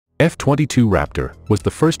F-22 Raptor was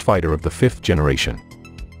the first fighter of the fifth generation.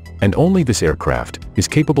 And only this aircraft is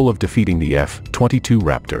capable of defeating the F-22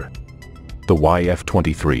 Raptor. The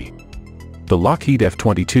YF-23. The Lockheed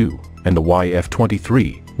F-22 and the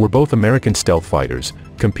YF-23 were both American stealth fighters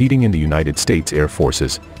competing in the United States Air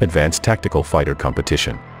Force's Advanced Tactical Fighter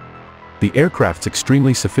competition. The aircraft's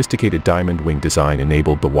extremely sophisticated diamond wing design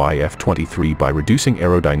enabled the YF-23 by reducing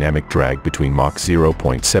aerodynamic drag between Mach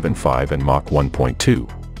 0.75 and Mach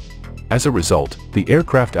 1.2. As a result, the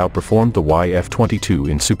aircraft outperformed the YF-22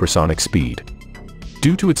 in supersonic speed.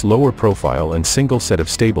 Due to its lower profile and single set of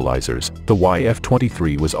stabilizers, the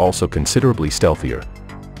YF-23 was also considerably stealthier.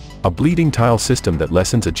 A bleeding tile system that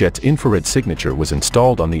lessens a jet's infrared signature was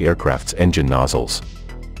installed on the aircraft's engine nozzles.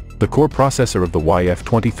 The core processor of the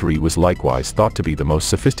YF-23 was likewise thought to be the most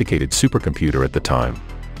sophisticated supercomputer at the time.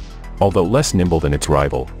 Although less nimble than its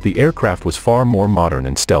rival, the aircraft was far more modern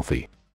and stealthy.